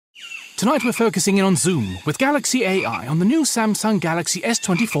Tonight we're focusing in on Zoom with Galaxy AI on the new Samsung Galaxy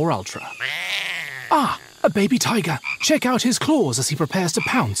S24 Ultra. Ah, a baby tiger. Check out his claws as he prepares to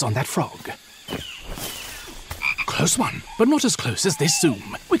pounce on that frog. Close one, but not as close as this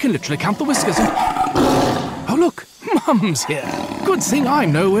Zoom. We can literally count the whiskers and... Oh look, Mum's here. Good thing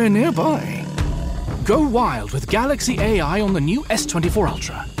I'm nowhere nearby. Go wild with Galaxy AI on the new S24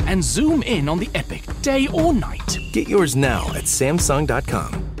 Ultra and zoom in on the epic day or night. Get yours now at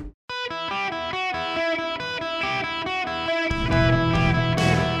Samsung.com.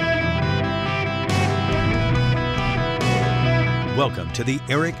 Welcome to the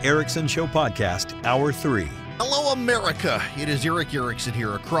Eric Erickson Show Podcast, Hour 3. Hello, America. It is Eric Erickson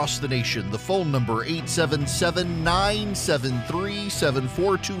here across the nation. The phone number,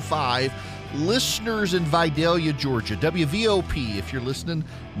 877-973-7425. Listeners in Vidalia, Georgia, WVOP, if you're listening,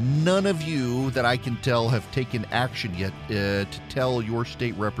 none of you that I can tell have taken action yet to tell your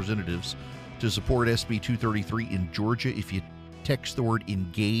state representatives to support SB 233 in Georgia. If you text the word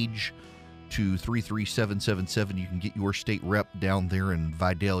engage to 33777, you can get your state rep down there in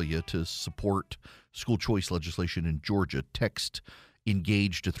Vidalia to support school choice legislation in Georgia. Text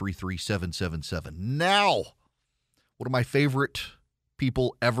engage to 33777. Now, one of my favorite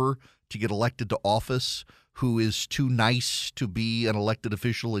people ever to get elected to office, who is too nice to be an elected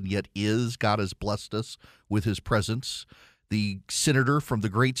official and yet is. God has blessed us with his presence. The senator from the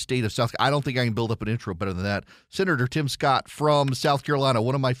great state of South Carolina. I don't think I can build up an intro better than that. Senator Tim Scott from South Carolina,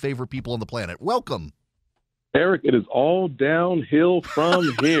 one of my favorite people on the planet. Welcome. Eric, it is all downhill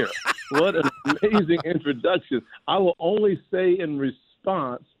from here. What an amazing introduction. I will only say in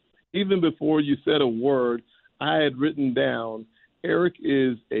response, even before you said a word, I had written down, Eric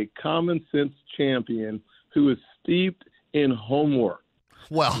is a common sense champion who is steeped in homework.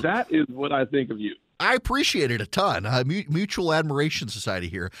 Well, that is what I think of you. I appreciate it a ton. Mutual admiration society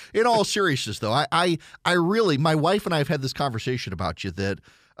here. In all seriousness, though, I really, my wife and I have had this conversation about you that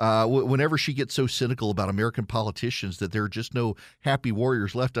whenever she gets so cynical about American politicians that there are just no happy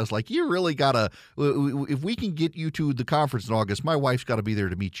warriors left, I was like, you really got to, if we can get you to the conference in August, my wife's got to be there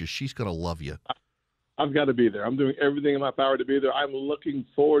to meet you. She's going to love you. I've got to be there. I'm doing everything in my power to be there. I'm looking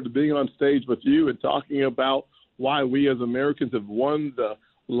forward to being on stage with you and talking about why we as Americans have won the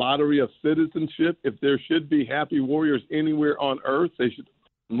lottery of citizenship. If there should be happy warriors anywhere on earth, they should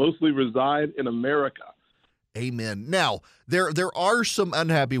mostly reside in America. Amen. Now, there are some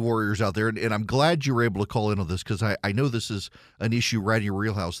unhappy warriors out there, and I'm glad you were able to call in on this because I know this is an issue right in your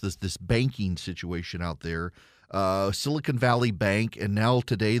wheelhouse, this banking situation out there. Silicon Valley Bank, and now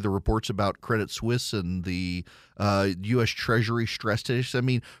today the reports about Credit Suisse and the U.S. Treasury stress test. I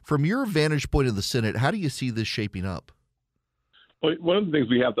mean, from your vantage point in the Senate, how do you see this shaping up? Well, one of the things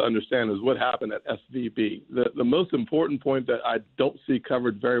we have to understand is what happened at SVB. The most important point that I don't see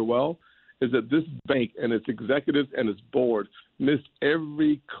covered very well is that this bank and its executives and its board missed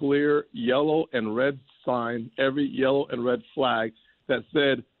every clear yellow and red sign, every yellow and red flag that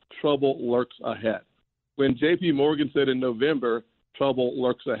said trouble lurks ahead. When J.P. Morgan said in November, trouble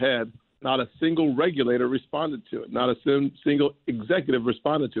lurks ahead, not a single regulator responded to it. Not a single executive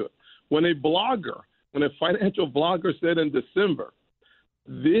responded to it. When a financial blogger said in December,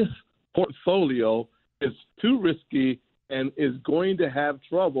 this portfolio is too risky and is going to have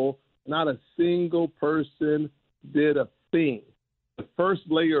trouble, not a single person did a thing. The first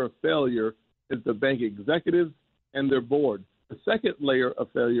layer of failure is the bank executives and their board. The second layer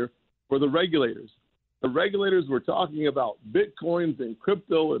of failure were the regulators. The regulators were talking about Bitcoins and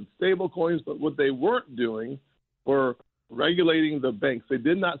crypto and stable coins, but what they weren't doing were regulating the banks. They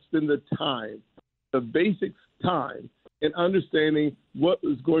did not spend the time, the basic time, in understanding what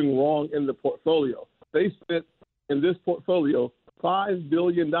was going wrong in the portfolio. They spent in this portfolio $5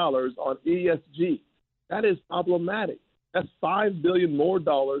 billion on ESG. That is problematic. That's $5 billion more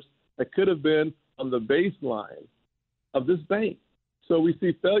dollars that could have been on the baseline of this bank. So we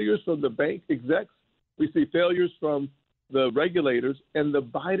see failures from the bank execs. We see failures from the regulators and the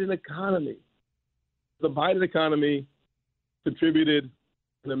Biden economy. The Biden economy contributed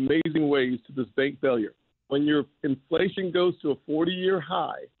in amazing ways to this bank failure. When your inflation goes to a 40-year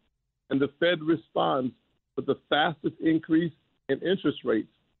high and the Fed responds with the fastest increase in interest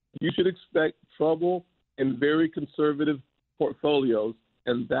rates, you should expect trouble in very conservative portfolios,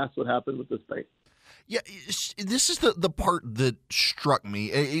 and that's what happened with this bank. Yeah, this is the part that struck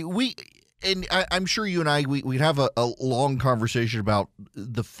me. I'm sure you and I, we'd have a long conversation about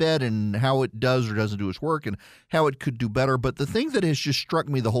the Fed and how it does or doesn't do its work and how it could do better. But the thing that has just struck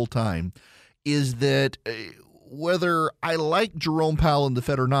me the whole time is that whether I like Jerome Powell and the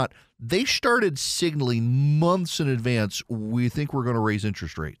Fed or not, they started signaling months in advance, we think we're going to raise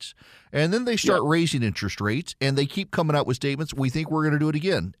interest rates. And then they start raising interest rates, and they keep coming out with statements, we think we're going to do it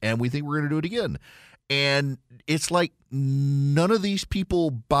again, and we think we're going to do it again. And it's like none of these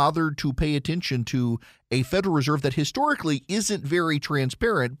people bothered to pay attention to a Federal Reserve that historically isn't very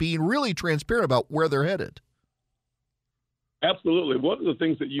transparent, being really transparent about where they're headed. Absolutely. One of the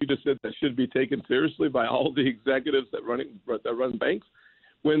things that you just said that should be taken seriously by all the executives that run banks,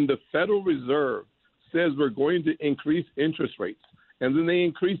 when the Federal Reserve says we're going to increase interest rates, and then they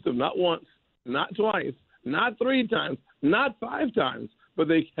increase them not once, not twice, not 3 times, not 5 times, but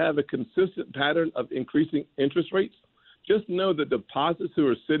they have a consistent pattern of increasing interest rates, just know that deposits who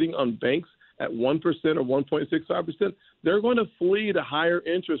are sitting on banks at 1% or 1.65%, they're going to flee to higher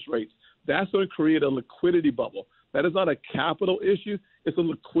interest rates. That's going to create a liquidity bubble. That is not a capital issue. It's a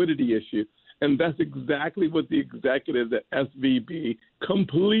liquidity issue. And that's exactly what the executives at SVB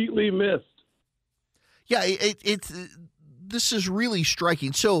completely missed. Yeah, this is really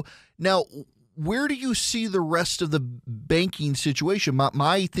striking. So now, where do you see the rest of the banking situation?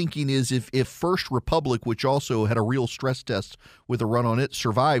 My thinking is if First Republic, which also had a real stress test with a run on it,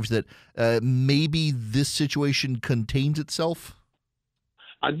 survives, that maybe this situation contains itself?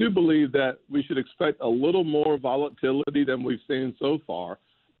 I do believe that we should expect a little more volatility than we've seen so far.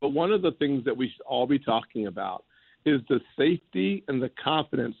 But one of the things that we should all be talking about is the safety and the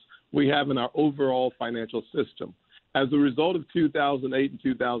confidence we have in our overall financial system. As a result of 2008 and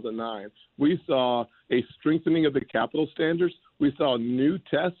 2009, we saw a strengthening of the capital standards. We saw new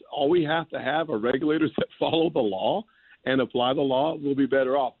tests. All we have to have are regulators that follow the law and apply the law. We'll be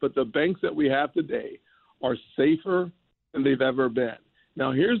better off. But the banks that we have today are safer than they've ever been.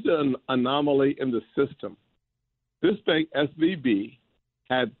 Now, here's the anomaly in the system. This bank, SVB,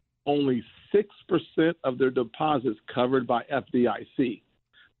 had only 6% of their deposits covered by FDIC.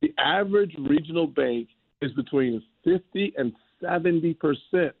 The average regional bank is between 50 and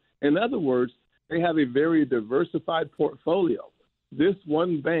 70%. In other words, they have a very diversified portfolio. This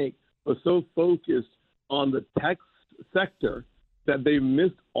one bank was so focused on the tech sector that they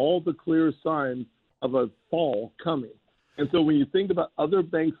missed all the clear signs of a fall coming. And so when you think about other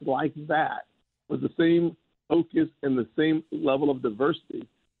banks like that with the same focus and the same level of diversity,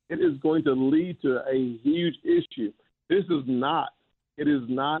 it is going to lead to a huge issue. It is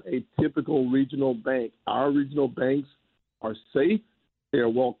not a typical regional bank. Our regional banks are safe, they are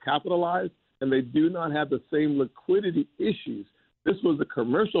well capitalized, and they do not have the same liquidity issues. This was a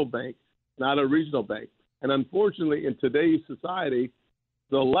commercial bank, not a regional bank. And unfortunately, in today's society,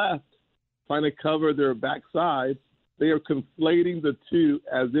 the left, trying to cover their backside, they are conflating the two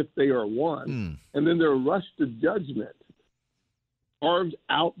as if they are one. And then they're rushed to judgment, carved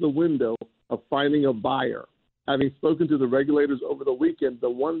out the window of finding a buyer. Having spoken to the regulators over the weekend, the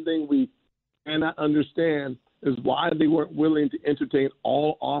one thing we cannot understand is why they weren't willing to entertain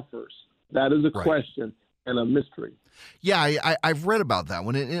all offers. That is a question and a mystery. Yeah, I've read about that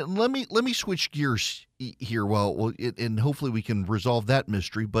one. And let me switch gears here. And hopefully we can resolve that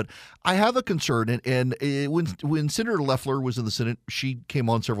mystery. But I have a concern. And when Senator Loeffler was in the Senate, she came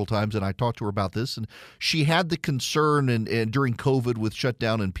on several times, and I talked to her about this. And she had the concern, and during COVID with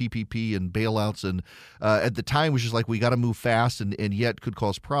shutdown and PPP and bailouts, and at the time was just like, we got to move fast, and yet could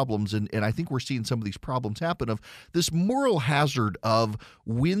cause problems. And I think we're seeing some of these problems happen of this moral hazard of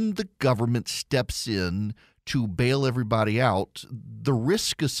when the government steps in to bail everybody out, the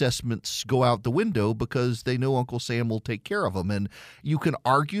risk assessments go out the window because they know Uncle Sam will take care of them. And you can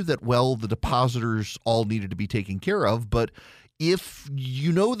argue that, well, the depositors all needed to be taken care of, but if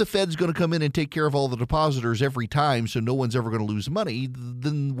you know the Fed's going to come in and take care of all the depositors every time so no one's ever going to lose money,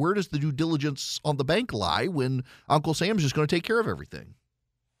 then where does the due diligence on the bank lie when Uncle Sam's just going to take care of everything?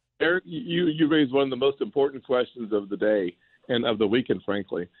 Eric, you raised one of the most important questions of the day and of the weekend,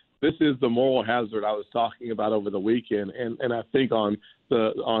 frankly. This is the moral hazard I was talking about over the weekend, and I think on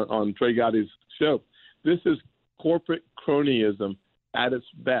Trey Gotti's show. This is corporate cronyism at its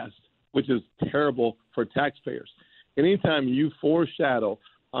best, which is terrible for taxpayers. Anytime you foreshadow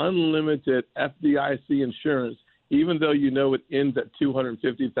unlimited FDIC insurance, even though you know it ends at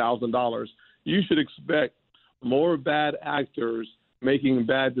 $250,000, you should expect more bad actors making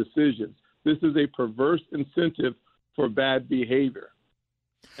bad decisions. This is a perverse incentive for bad behavior.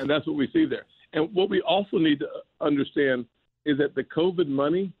 And that's what we see there. And what we also need to understand is that the COVID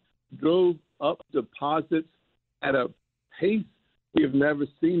money drove up deposits at a pace we have never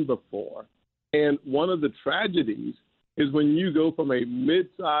seen before. And one of the tragedies is when you go from a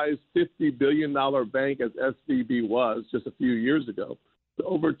mid-sized $50 billion bank, as SVB was just a few years ago, to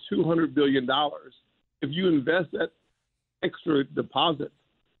over $200 billion, If you invest that extra deposit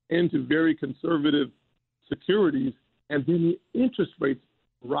into very conservative securities, and then the interest rates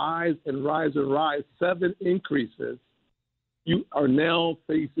rise and rise and rise, 7 increases, you are now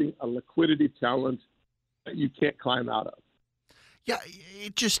facing a liquidity challenge that you can't climb out of. Yeah,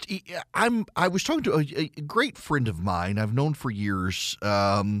 I was talking to a great friend of mine I've known for years,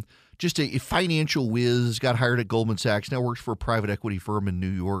 just a financial whiz, got hired at Goldman Sachs, now works for a private equity firm in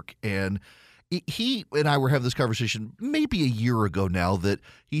New York, and he and I were having this conversation maybe a year ago now, that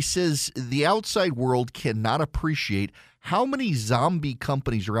he says the outside world cannot appreciate how many zombie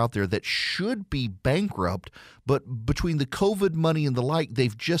companies are out there that should be bankrupt, but between the COVID money and the like,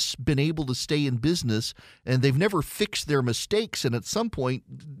 they've just been able to stay in business, and they've never fixed their mistakes. And at some point,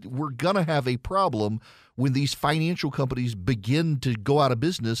 we're going to have a problem when these financial companies begin to go out of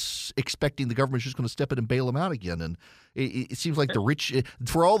business, expecting the government's just going to step in and bail them out again. And it seems like the rich,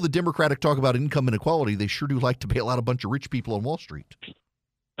 for all the Democratic talk about income inequality, they sure do like to bail out a bunch of rich people on Wall Street.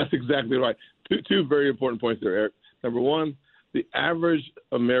 That's exactly right. Two very important points there, Eric. Number one, the average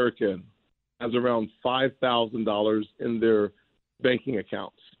American has around $5,000 in their banking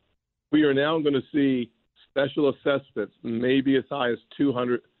accounts. We are now going to see special assessments, maybe as high as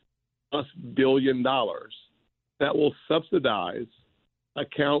 $200+ billion, that will subsidize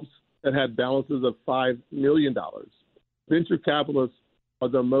accounts that had balances of $5 million. Venture capitalists are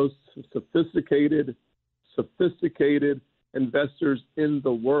the most sophisticated investors in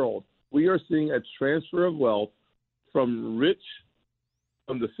the world. We are seeing a transfer of wealth from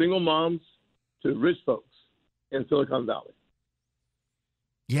the single moms to rich folks in Silicon Valley.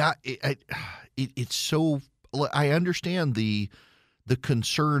 Yeah, it's so. I understand the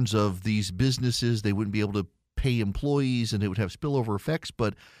concerns of these businesses. They wouldn't be able to pay employees, and it would have spillover effects.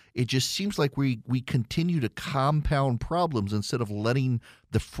 But it just seems like we continue to compound problems instead of letting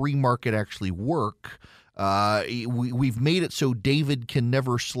the free market actually work. We've made it so David can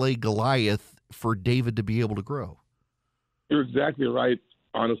never slay Goliath for David to be able to grow. You're exactly right,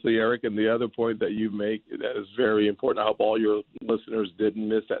 honestly, Eric. And the other point that you make that is very important, I hope all your listeners didn't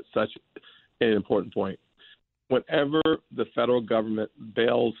miss that, such an important point. Whenever the federal government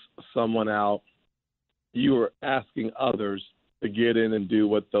bails someone out, you are asking others to get in and do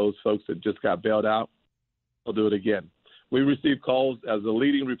what those folks that just got bailed out will do it again. We received calls as a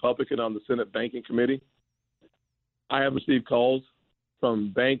leading Republican on the Senate Banking Committee. I have received calls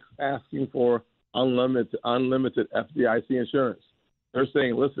from banks asking for unlimited FDIC insurance. They're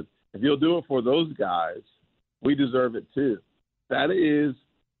saying, listen, if you'll do it for those guys, we deserve it too. That is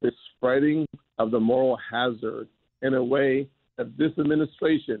the spreading of the moral hazard in a way that this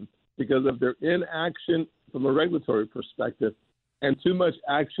administration, because of their inaction from a regulatory perspective and too much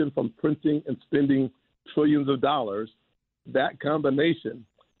action from printing and spending trillions of dollars, that combination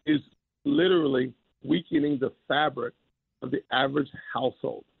is literally weakening the fabric of the average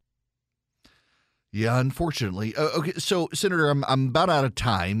household. Yeah, unfortunately. Okay, so Senator, I'm about out of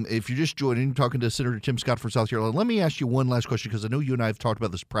time. If you're just joining, talking to Senator Tim Scott from South Carolina, let me ask you one last question, because I know you and I have talked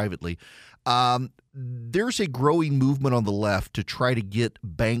about this privately. There's a growing movement on the left to try to get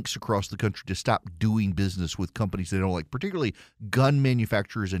banks across the country to stop doing business with companies they don't like, particularly gun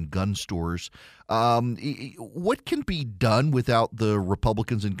manufacturers and gun stores. What can be done without the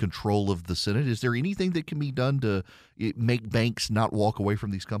Republicans in control of the Senate? Is there anything that can be done to make banks not walk away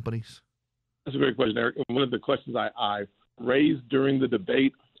from these companies? That's a great question, Eric. One of the questions I raised during the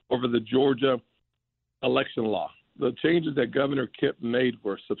debate over the Georgia election law. The changes that Governor Kemp made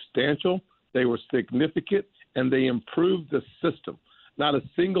were substantial, they were significant, and they improved the system. Not a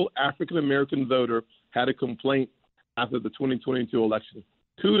single African-American voter had a complaint after the 2022 election.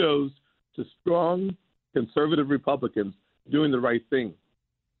 Kudos to strong conservative Republicans doing the right thing.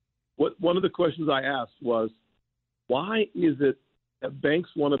 One of the questions I asked was, why is it that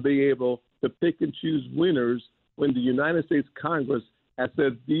banks want to be able to pick and choose winners when the United States Congress has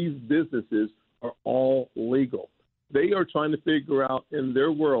said these businesses are all legal? They are trying to figure out in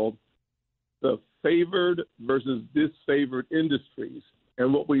their world the favored versus disfavored industries.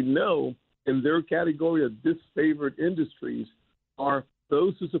 And what we know in their category of disfavored industries are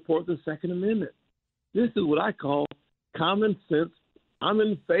those who support the Second Amendment. This is what I call common sense. I'm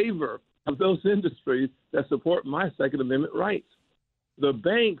in favor of those industries that support my Second Amendment rights. The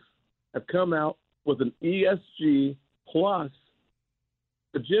banks have come out with an ESG plus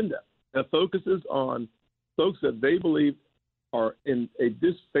agenda that focuses on folks that they believe are in a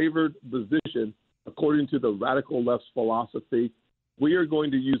disfavored position according to the radical left's philosophy. We are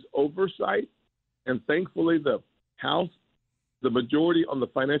going to use oversight, and thankfully the House, the majority on the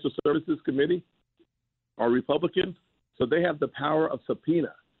Financial Services Committee are Republicans, so they have the power of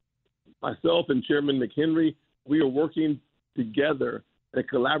subpoena. myself and Chairman McHenry, we are working together in a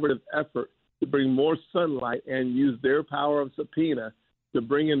collaborative effort to bring more sunlight and use their power of subpoena to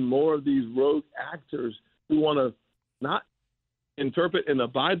bring in more of these rogue actors who want to not interpret and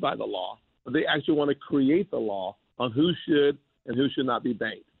abide by the law, but they actually want to create the law on who should and who should not be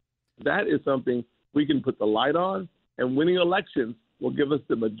banked. That is something we can put the light on, and winning elections will give us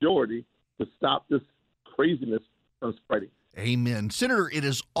the majority to stop this craziness from spreading. Amen. Senator, it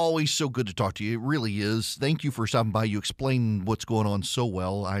is always so good to talk to you. It really is. Thank you for stopping by. You explain what's going on so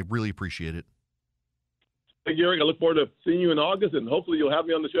well. I really appreciate it. Thank you, Eric. I look forward to seeing you in August, and hopefully you'll have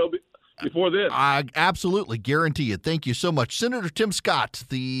me on the show before then. I absolutely guarantee it. Thank you so much. Senator Tim Scott,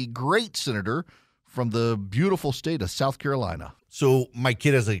 the great senator from the beautiful state of South Carolina. So my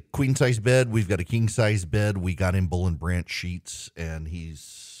kid has a queen-size bed. We've got a king-size bed. We got him Bull and Branch sheets, and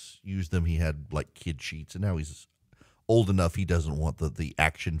he's used them. He had like kid sheets, and now he's old enough he doesn't want the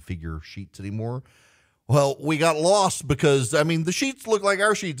action figure sheets anymore. Well, we got lost because, I mean, the sheets look like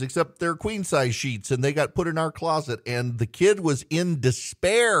our sheets, except they're queen-size sheets, and they got put in our closet, and the kid was in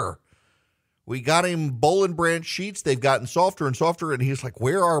despair. We got him Bull and Branch sheets. They've gotten softer and softer, and he's like,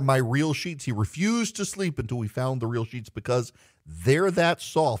 where are my real sheets? He refused to sleep until we found the real sheets because they're that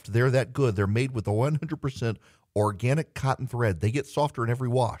soft. They're that good. They're made with a 100% organic cotton thread. They get softer in every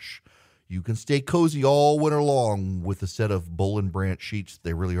wash. You can stay cozy all winter long with a set of Bull and Branch sheets.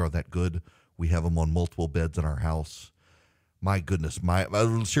 They really are that good. We have them on multiple beds in our house. My goodness,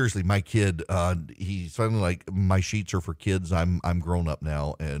 seriously, my kid, he's finally like, my sheets are for kids. I'm grown up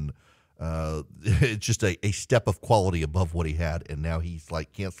now, and it's just a step of quality above what he had, and now he's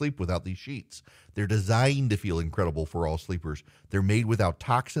like, can't sleep without these sheets. They're designed to feel incredible for all sleepers. They're made without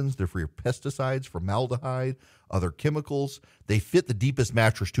toxins. They're free of pesticides, formaldehyde, other chemicals. They fit the deepest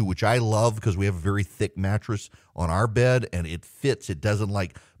mattress too, which I love because we have a very thick mattress on our bed, and it fits. It doesn't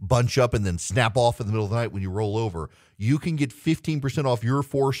like bunch up and then snap off in the middle of the night when you roll over. You can get 15% off your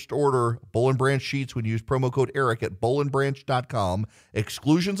first order Bull and Branch sheets when you use promo code ERIC at bullandbranch.com.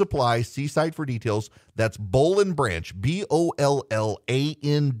 Exclusions apply. See site for details. That's Bull and Branch, BOLLAND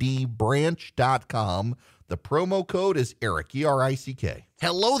branch.com. The promo code is ERIC, ERICK.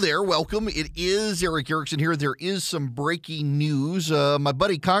 Hello there. Welcome. It is Eric Erickson here. There is some breaking news. My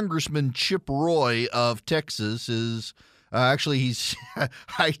buddy Congressman Chip Roy of Texas is he's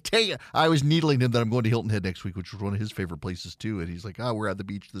I was needling him that I'm going to Hilton Head next week, which was one of his favorite places too. And he's like, we're at the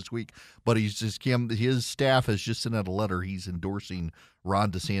beach this week. But his staff has just sent out a letter. He's endorsing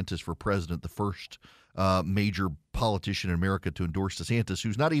Ron DeSantis for president, the first major politician in America to endorse DeSantis,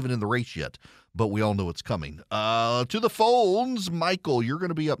 who's not even in the race yet, but we all know it's coming. To the phones, Michael, you're going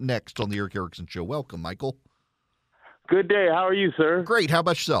to be up next on the Eric Erickson Show. Welcome, Michael. Good day. How are you, sir? Great. How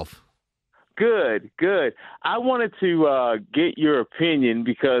about yourself? Good. I wanted to get your opinion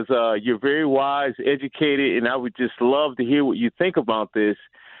because you're very wise, educated, and I would just love to hear what you think about this.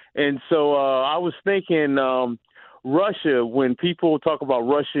 And so I was thinking Russia, when people talk about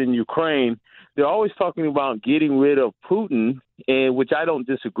Russia and Ukraine, they're always talking about getting rid of Putin, and which I don't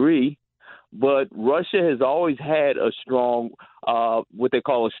disagree. But Russia has always had a strong, what they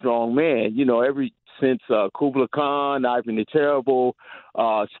call a strong man. You know, since Kublai Khan, Ivan the Terrible,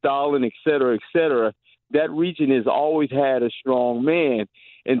 Stalin, et cetera, that region has always had a strong man.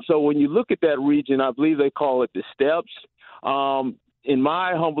 And so when you look at that region, I believe they call it the steppes. In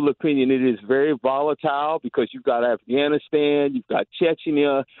my humble opinion, it is very volatile because you've got Afghanistan, you've got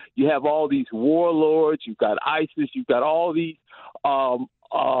Chechnya, you have all these warlords, you've got ISIS, you've got all these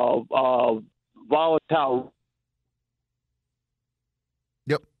volatile.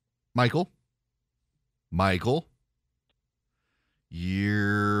 Yep. Michael,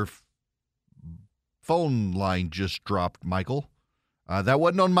 your phone line just dropped, Michael. That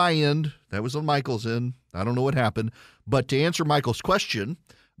wasn't on my end. That was on Michael's end. I don't know what happened. But to answer Michael's question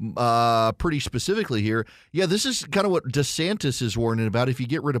pretty specifically here, this is kind of what DeSantis is warning about. If you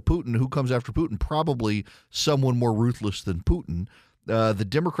get rid of Putin, who comes after Putin? Probably someone more ruthless than Putin. The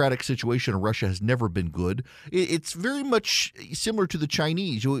democratic situation in Russia has never been good. It's very much similar to the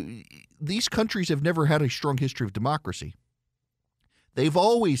Chinese. These countries have never had a strong history of democracy. They've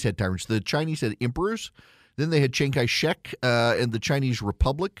always had tyrants. The Chinese had emperors. Then they had Chiang Kai-shek and the Chinese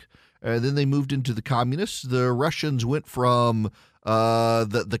Republic. Then they moved into the communists. The Russians went from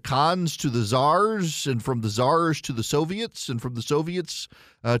the Khans to the Tsars, and from the Tsars to the Soviets, and from the Soviets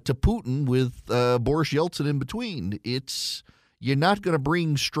to Putin with Boris Yeltsin in between. You're not going to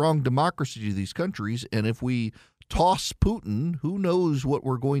bring strong democracy to these countries, and if we toss Putin, who knows what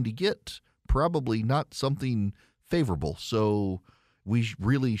we're going to get? Probably not something favorable. So we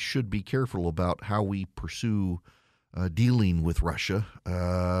really should be careful about how we pursue dealing with Russia.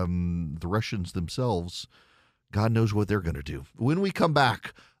 The Russians themselves, God knows what they're going to do. When we come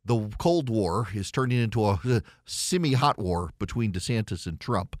back, the Cold War is turning into a semi-hot war between DeSantis and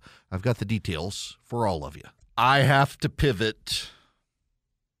Trump. I've got the details for all of you. I have to pivot.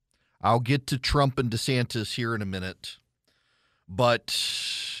 I'll get to Trump and DeSantis here in a minute.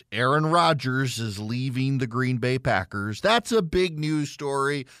 But Aaron Rodgers is leaving the Green Bay Packers. That's a big news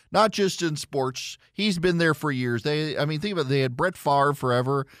story, not just in sports. He's been there for years. Think about it. They had Brett Favre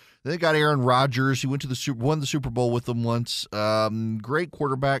forever. They got Aaron Rodgers. He won the Super Bowl with them once. Great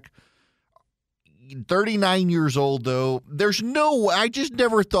quarterback. 39 years old, though. There's no way. I just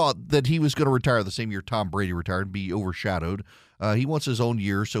never thought that he was going to retire the same year Tom Brady retired and be overshadowed. He wants his own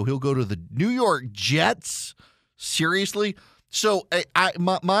year, so he'll go to the New York Jets. Seriously? So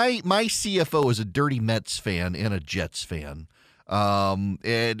my CFO is a dirty Mets fan and a Jets fan,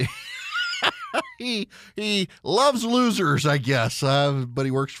 and he loves losers, I guess. But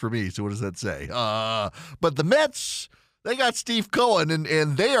he works for me, so what does that say? But the Mets, they got Steve Cohen,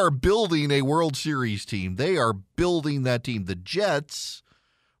 and they are building a World Series team. They are building that team. The Jets,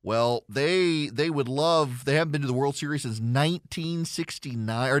 well, they would love. They haven't been to the World Series since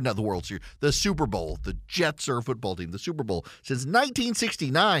 1969, or not the World Series, the Super Bowl. The Jets are a football team. The Super Bowl since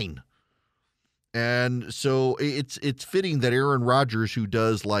 1969, and so it's fitting that Aaron Rodgers, who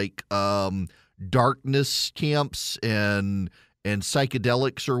does like darkness camps and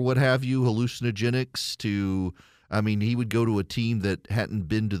psychedelics or what have you, hallucinogenics. He would go to a team that hadn't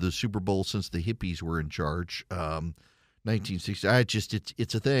been to the Super Bowl since the hippies were in charge. 1960.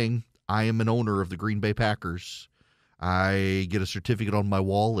 It's a thing. I am an owner of the Green Bay Packers. I get a certificate on my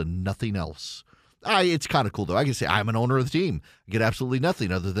wall and nothing else. It's kind of cool, though. I can say I'm an owner of the team. I get absolutely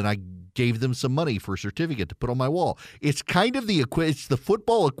nothing other than I gave them some money for a certificate to put on my wall. It's kind of the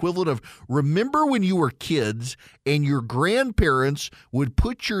football equivalent of, remember when you were kids and your grandparents would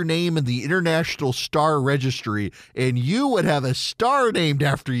put your name in the International Star Registry and you would have a star named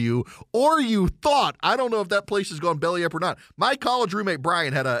after you, or you thought, I don't know if that place has gone belly up or not. My college roommate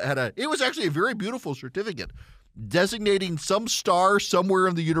Brian had it was actually a very beautiful certificate designating some star somewhere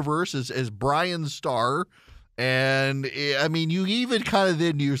in the universe as Brian's star. And you even kind of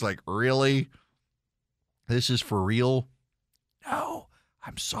then use like, really? This is for real? No,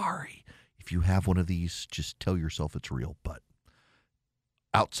 I'm sorry. If you have one of these, just tell yourself it's real. But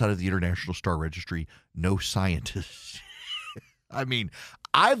outside of the International Star Registry, no scientists.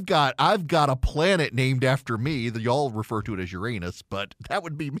 I've got a planet named after me. Y'all refer to it as Uranus, but that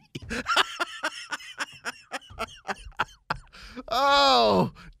would be me.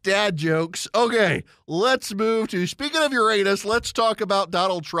 Oh, dad jokes. Okay, let's move to, speaking of Uranus, let's talk about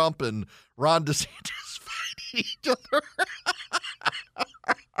Donald Trump and Ron DeSantis fighting each other.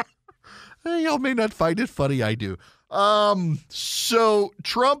 Y'all may not find it funny. I do. So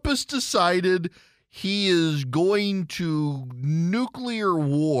Trump has decided he is going to nuclear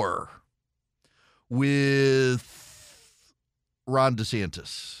war with Ron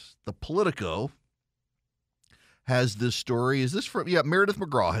DeSantis. The Politico has this story. Is this from, Meredith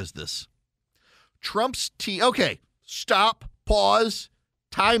McGraw has this. Trump's team. Okay, stop, pause,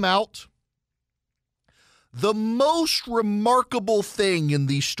 time out. The most remarkable thing in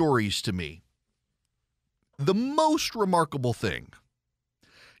these stories to me, the most remarkable thing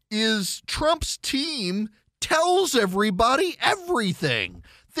is Trump's team tells everybody everything.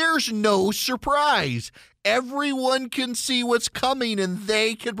 There's no surprise. Everyone can see what's coming and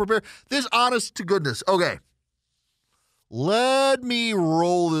they can prepare. This, honest to goodness. Okay. Let me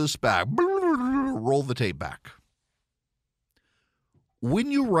roll this back. Roll the tape back.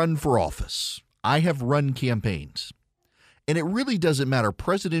 When you run for office, I have run campaigns, and it really doesn't matter,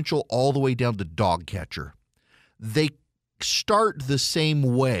 presidential all the way down to dog catcher. They start the same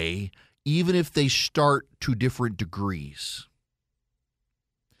way, even if they start to different degrees.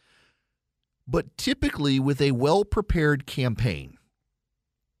 But typically, with a well-prepared campaign,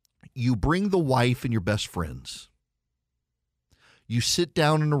 you bring the wife and your best friends. You sit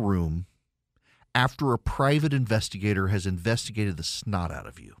down in a room after a private investigator has investigated the snot out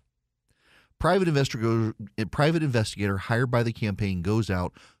of you. Private investigator hired by the campaign goes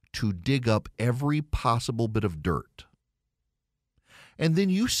out to dig up every possible bit of dirt. And then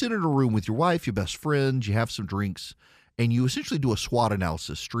you sit in a room with your wife, your best friends, you have some drinks, and you essentially do a SWOT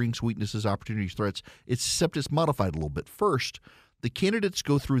analysis: strengths, weaknesses, opportunities, threats. Except it's modified a little bit. First, the candidates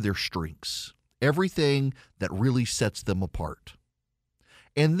go through their strengths, everything that really sets them apart.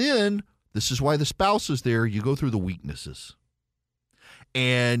 And then, this is why the spouse is there, you go through the weaknesses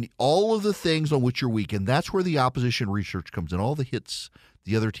and all of the things on which you're weak. And that's where the opposition research comes in, all the hits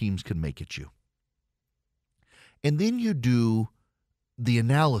the other teams can make at you. And then you do the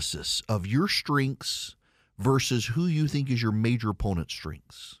analysis of your strengths versus who you think is your major opponent's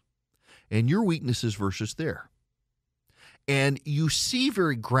strengths, and your weaknesses versus their. And you see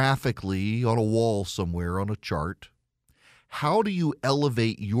very graphically on a wall somewhere on a chart, how do you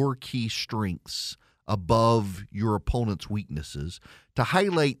elevate your key strengths above your opponent's weaknesses to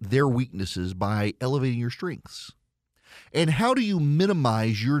highlight their weaknesses by elevating your strengths? And how do you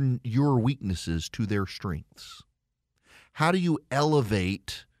minimize your weaknesses to their strengths? How do you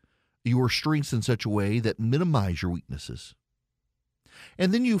elevate your strengths in such a way that minimize your weaknesses?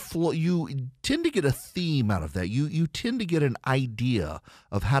 And then you tend to get a theme out of that. You tend to get an idea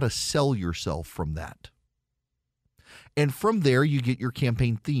of how to sell yourself from that. And from there, you get your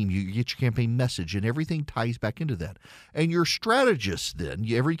campaign theme, you get your campaign message, and everything ties back into that. And your strategist then,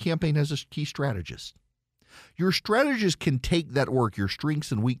 every campaign has a key strategist. Your strategist can take that work, your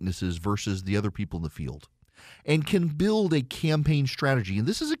strengths and weaknesses versus the other people in the field, and can build a campaign strategy. And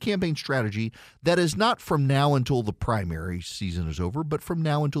this is a campaign strategy that is not from now until the primary season is over, but from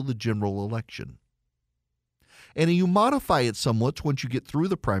now until the general election. And you modify it somewhat once you get through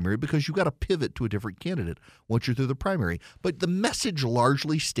the primary because you've got to pivot to a different candidate once you're through the primary. But the message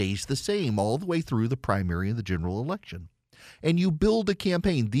largely stays the same all the way through the primary and the general election. And you build a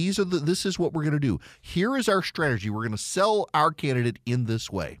campaign. This is what we're going to do. Here is our strategy. We're going to sell our candidate in this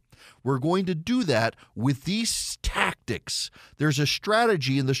way. We're going to do that with these tactics. There's a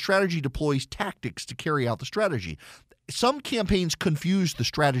strategy, and the strategy deploys tactics to carry out the strategy. Some campaigns confuse the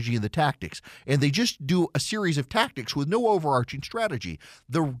strategy and the tactics, and they just do a series of tactics with no overarching strategy.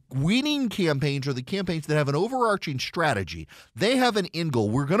 The winning campaigns are the campaigns that have an overarching strategy. They have an end goal.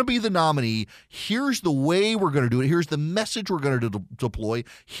 We're going to be the nominee. Here's the way we're going to do it. Here's the message we're going to deploy.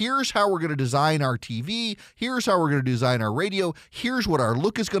 Here's how we're going to design our TV. Here's how we're going to design our radio. Here's what our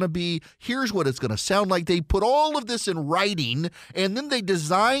look is going to be. Here's what it's going to sound like. They put all of this in writing, and then they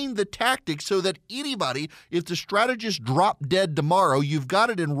design the tactics so that anybody, if the strategist drop dead tomorrow, you've got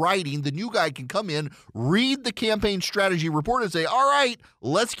it in writing. The new guy can come in, read the campaign strategy report, and say, all right,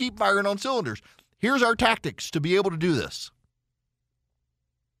 let's keep firing on cylinders. Here's our tactics to be able to do this.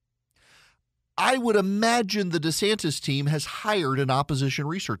 I would imagine the DeSantis team has hired an opposition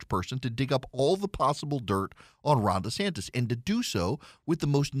research person to dig up all the possible dirt on Ron DeSantis and to do so with the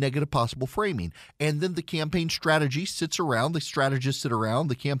most negative possible framing. And then the campaign strategy sits around, the strategists sit around,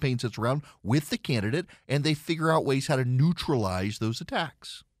 the campaign sits around with the candidate, and they figure out ways how to neutralize those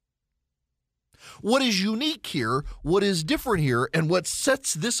attacks. What is unique here, what is different here, and what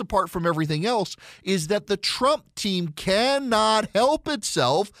sets this apart from everything else is that the Trump team cannot help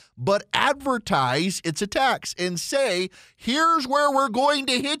itself but advertise its attacks and say, here's where we're going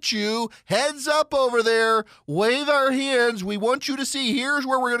to hit you, heads up over there, wave our hands, we want you to see, here's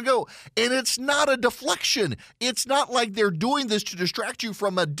where we're going to go. And it's not a deflection. It's not like they're doing this to distract you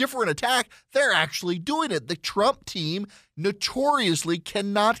from a different attack. They're actually doing it. The Trump team notoriously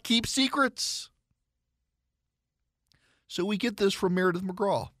cannot keep secrets. So we get this from Meredith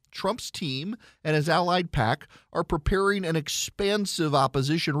McGraw. Trump's team and his allied PAC are preparing an expansive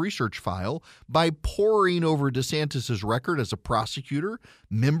opposition research file by poring over DeSantis' record as a prosecutor,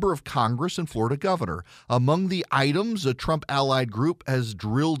 member of Congress, and Florida governor. Among the items a Trump allied group has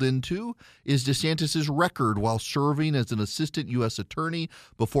drilled into is DeSantis' record while serving as an assistant U.S. attorney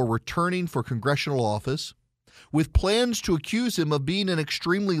before returning for congressional office, with plans to accuse him of being an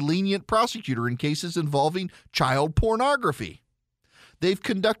extremely lenient prosecutor in cases involving child pornography. They've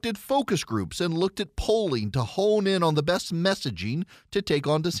conducted focus groups and looked at polling to hone in on the best messaging to take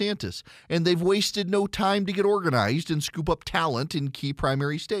on DeSantis, and they've wasted no time to get organized and scoop up talent in key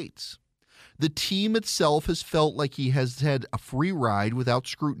primary states. The team itself has felt like he has had a free ride without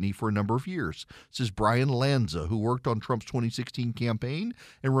scrutiny for a number of years, says Brian Lanza, who worked on Trump's 2016 campaign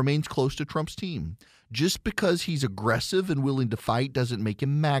and remains close to Trump's team. Just because he's aggressive and willing to fight doesn't make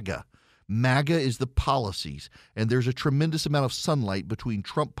him MAGA. MAGA is the policies, and there's a tremendous amount of sunlight between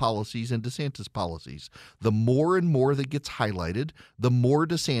Trump policies and DeSantis policies. The more and more that gets highlighted, the more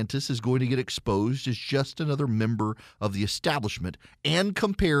DeSantis is going to get exposed as just another member of the establishment and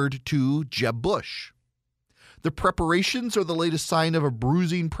compared to Jeb Bush. The preparations are the latest sign of a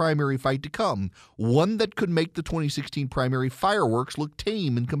bruising primary fight to come, one that could make the 2016 primary fireworks look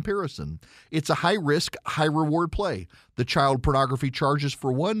tame in comparison. It's a high-risk, high-reward play. The child pornography charges,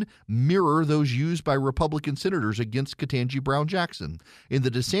 for one, mirror those used by Republican senators against Ketanji Brown Jackson. In the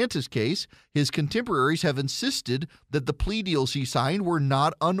DeSantis case, his contemporaries have insisted that the plea deals he signed were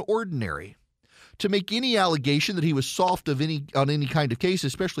not unordinary. to make any allegation that he was soft on any kind of case,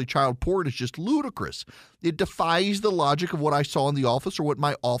 especially child porn, is just ludicrous. It defies the logic of what I saw in the office or what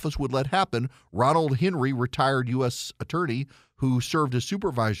my office would let happen. Ronald Henry, retired U.S. attorney who served as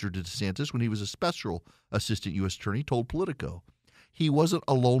supervisor to DeSantis when he was a special assistant U.S. attorney, told Politico he wasn't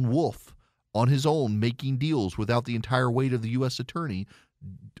a lone wolf on his own making deals without the entire weight of the U.S. attorney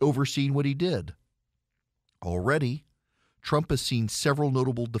overseeing what he did. Already, Trump has seen several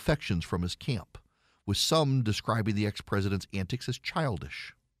notable defections from his camp, with some describing the ex-president's antics as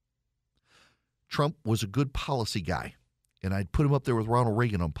childish. Trump was a good policy guy, and I'd put him up there with Ronald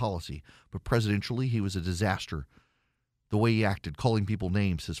Reagan on policy, but presidentially he was a disaster. The way he acted, calling people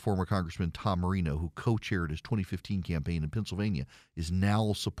names, says former Congressman Tom Marino, who co-chaired his 2015 campaign in Pennsylvania, is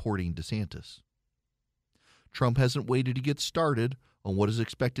now supporting DeSantis. Trump hasn't waited to get started on what is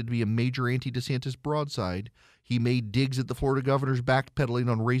expected to be a major anti-DeSantis broadside. He made digs at the Florida governor's backpedaling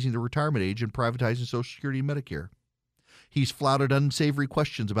on raising the retirement age and privatizing Social Security and Medicare. He's flouted unsavory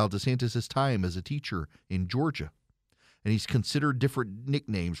questions about DeSantis' time as a teacher in Georgia. And he's considered different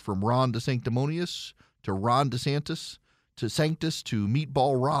nicknames from Ron DeSanctimonious to Ron DeSantis to Sanctus to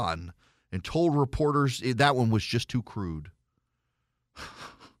Meatball Ron, and told reporters that one was just too crude.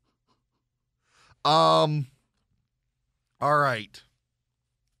 All right.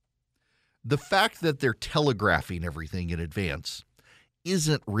 The fact that they're telegraphing everything in advance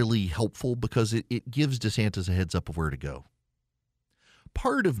isn't really helpful because it gives DeSantis a heads up of where to go.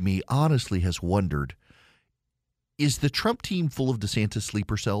 Part of me honestly has wondered, is the Trump team full of DeSantis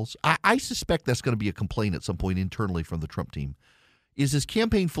sleeper cells? I suspect that's going to be a complaint at some point internally from the Trump team. Is his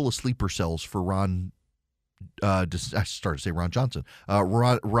campaign full of sleeper cells for Ron I started to say Ron Johnson,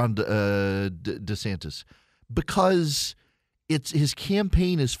 DeSantis, because his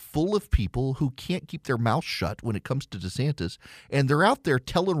campaign is full of people who can't keep their mouth shut when it comes to DeSantis, and they're out there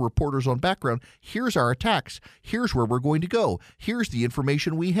telling reporters on background, here's our attacks, here's where we're going to go, here's the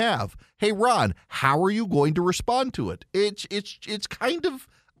information we have. Hey, Ron, how are you going to respond to it? It's kind of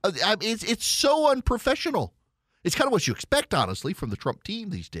it's so unprofessional. It's kind of what you expect, honestly, from the Trump team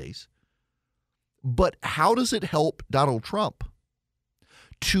these days. But how does it help Donald Trump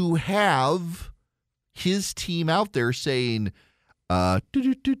to have his team out there saying,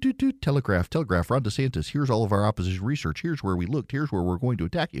 telegraph, Ron DeSantis, here's all of our opposition research, here's where we looked, here's where we're going to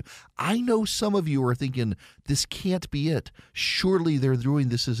attack you. I know some of you are thinking, this can't be it. Surely they're doing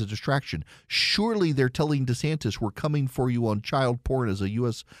this as a distraction. Surely they're telling DeSantis, we're coming for you on child porn as a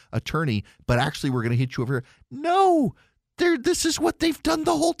U.S. attorney, but actually we're going to hit you over here. No! This is what they've done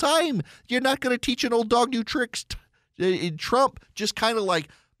the whole time. You're not going to teach an old dog new tricks. Trump just kind of like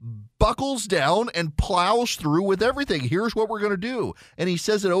buckles down and plows through with everything. Here's what we're going to do. And he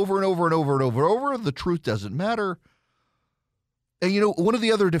says it over and over and over and over and over. The truth doesn't matter. And, one of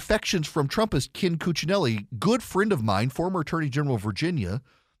the other defections from Trump is Ken Cuccinelli, good friend of mine, former Attorney General of Virginia,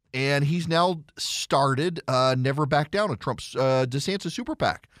 and he's now started Never Back Down, a Trump's DeSantis super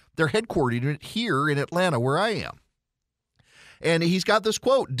PAC. They're headquartered here in Atlanta, where I am. And he's got this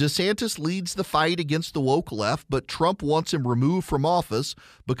quote, DeSantis leads the fight against the woke left, but Trump wants him removed from office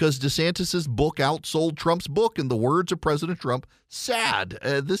because DeSantis' book outsold Trump's book. In the words of President Trump, sad.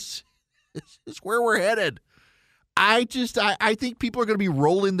 This is where we're headed. I think people are going to be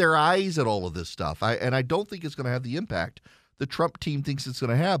rolling their eyes at all of this stuff. And I don't think it's going to have the impact the Trump team thinks it's going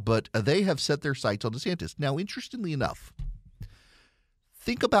to have, but they have set their sights on DeSantis. Now, interestingly enough,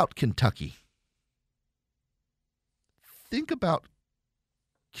 think about Kentucky. Think about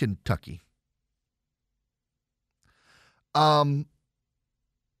Kentucky. In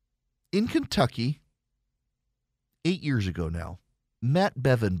Kentucky, 8 years ago now, Matt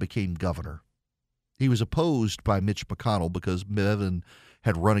Bevin became governor. He was opposed by Mitch McConnell because Bevin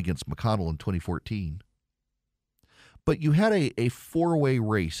had run against McConnell in 2014. But you had a four-way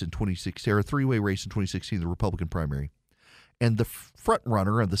race in 2016, or a three-way race in 2016, the Republican primary. And the front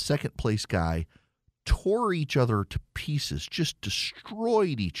runner and the second place guy tore each other to pieces, just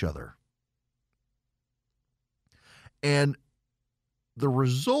destroyed each other. And the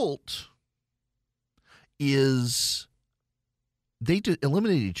result is they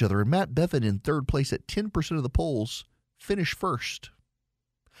eliminated each other, and Matt Bevin in third place at 10% of the polls finished first.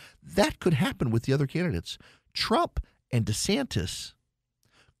 That could happen with the other candidates. Trump and DeSantis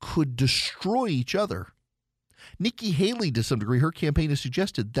could destroy each other. Nikki Haley, to some degree, her campaign has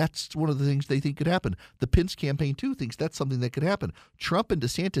suggested that's one of the things they think could happen. The Pence campaign, too, thinks that's something that could happen. Trump and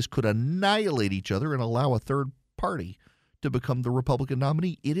DeSantis could annihilate each other and allow a third party to become the Republican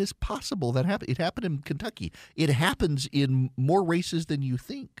nominee. It is possible that happen. It happened in Kentucky. It happens in more races than you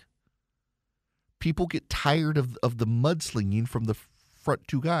think. People get tired of the mudslinging from the front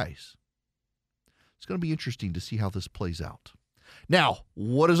two guys. It's going to be interesting to see how this plays out. Now,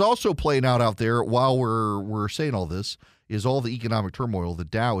 what is also playing out there while we're saying all this is all the economic turmoil. The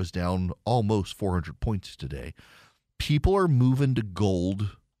Dow is down almost 400 points today. People are moving to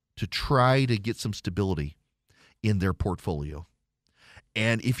gold to try to get some stability in their portfolio.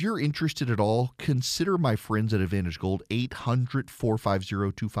 And if you're interested at all, consider my friends at Advantage Gold.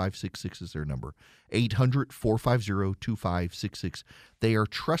 800-450-2566 is their number. 800-450-2566. They are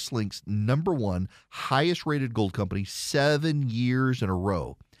TrustLink's #1 highest rated gold company 7 years in a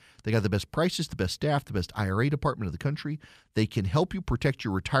row. They got the best prices, the best staff, the best IRA department of the country. They can help you protect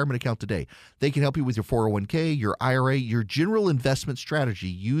your retirement account today. They can help you with your 401k, your IRA, your general investment strategy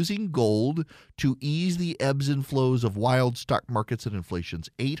using gold to ease the ebbs and flows of wild stock markets and inflations.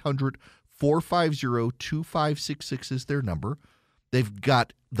 800-450-2566 is their number. They've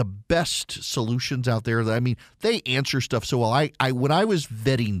got the best solutions out there. I mean, they answer stuff so well. I when I was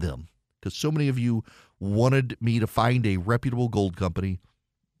vetting them, because so many of you wanted me to find a reputable gold company,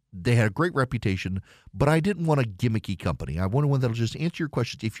 they had a great reputation, but I didn't want a gimmicky company. I wanted one that'll just answer your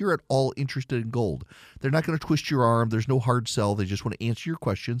questions. If you're at all interested in gold, they're not going to twist your arm. There's no hard sell. They just want to answer your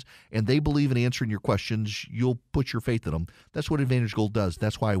questions, and they believe in answering your questions. You'll put your faith in them. That's what Advantage Gold does.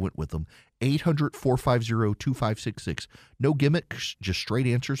 That's why I went with them. 800-450-2566. No gimmicks, just straight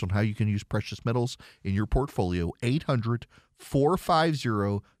answers on how you can use precious metals in your portfolio.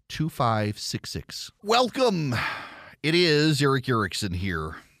 800-450-2566. Welcome. It is Eric Erickson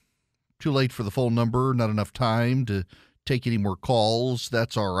here. Too late for the phone number, not enough time to take any more calls.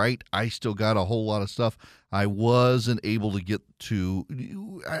 That's all right. I still got a whole lot of stuff I wasn't able to get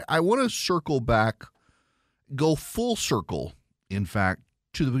to. I want to circle back, go full circle, in fact,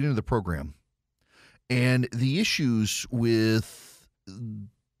 to the beginning of the program. And the issues with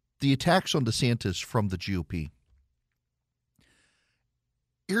the attacks on DeSantis from the GOP.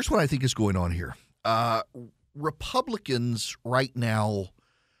 Here's what I think is going on here. Republicans right now,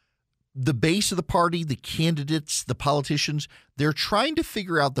 the base of the party, the candidates, the politicians, they're trying to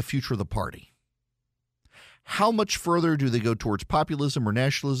figure out the future of the party. How much further do they go towards populism or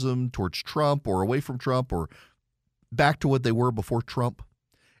nationalism, towards Trump or away from Trump or back to what they were before Trump?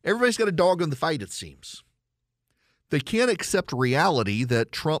 Everybody's got a dog in the fight, it seems. They can't accept reality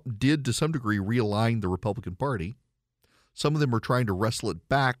that Trump did, to some degree, realign the Republican Party. Some of them are trying to wrestle it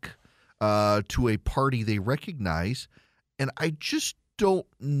back to a party they recognize, and I just don't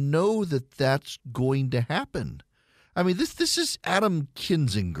know that that's going to happen. I mean, this is Adam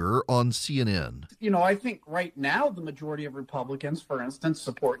Kinzinger on CNN. You know, I think right now the majority of Republicans, for instance,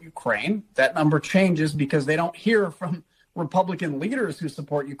 support Ukraine. That number changes because they don't hear from Republican leaders who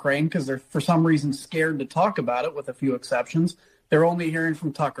support Ukraine because they're, for some reason, scared to talk about it, with a few exceptions. They're only hearing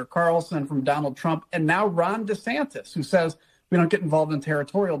from Tucker Carlson, from Donald Trump, and now Ron DeSantis, who says we don't get involved in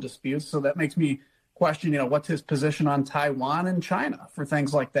territorial disputes. So that makes me question, what's his position on Taiwan and China for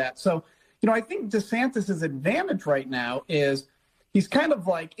things like that. So, I think DeSantis's advantage right now is he's kind of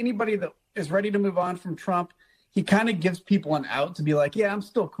like anybody that is ready to move on from Trump. He kind of gives people an out to be like, yeah, I'm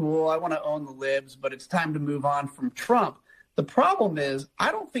still cool. I want to own the libs, but it's time to move on from Trump. The problem is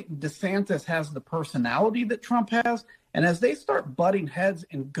I don't think DeSantis has the personality that Trump has. And as they start butting heads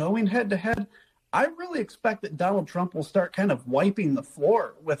and going head to head, I really expect that Donald Trump will start kind of wiping the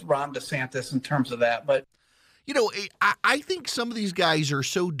floor with Ron DeSantis in terms of that. But, I think some of these guys are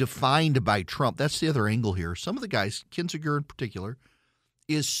so defined by Trump. That's the other angle here. Some of the guys, Kinzinger in particular,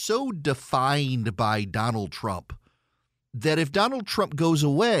 is so defined by Donald Trump that if Donald Trump goes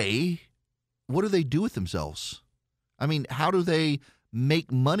away, what do they do with themselves? I mean, how do they make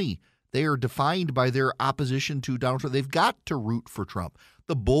money? They are defined by their opposition to Donald Trump. They've got to root for Trump.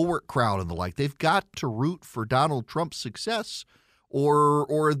 The Bulwark crowd and the like, they've got to root for Donald Trump's success,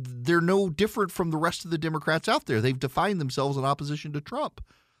 or they're no different from the rest of the Democrats out there. They've defined themselves in opposition to Trump.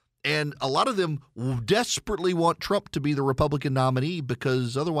 And a lot of them desperately want Trump to be the Republican nominee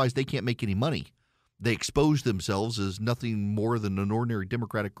because otherwise they can't make any money. They expose themselves as nothing more than an ordinary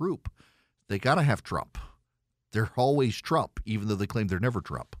Democratic group. They got to have Trump. They're always Trump, even though they claim they're never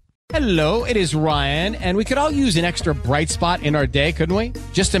Trump. Hello, it is Ryan, and we could all use an extra bright spot in our day, couldn't we?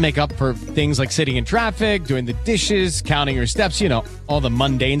 Just to make up for things like sitting in traffic, doing the dishes, counting your steps, all the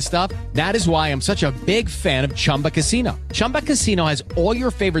mundane stuff. That is why I'm such a big fan of Chumba Casino. Chumba Casino has all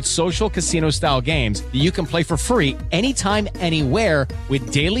your favorite social casino-style games that you can play for free anytime, anywhere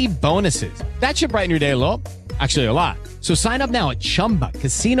with daily bonuses. That should brighten your day a little. Actually, a lot. So sign up now at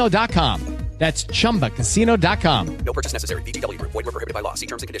ChumbaCasino.com. That's ChumbaCasino.com. No purchase necessary. VGW Group. Void where prohibited by law. See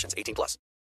terms and conditions. 18+.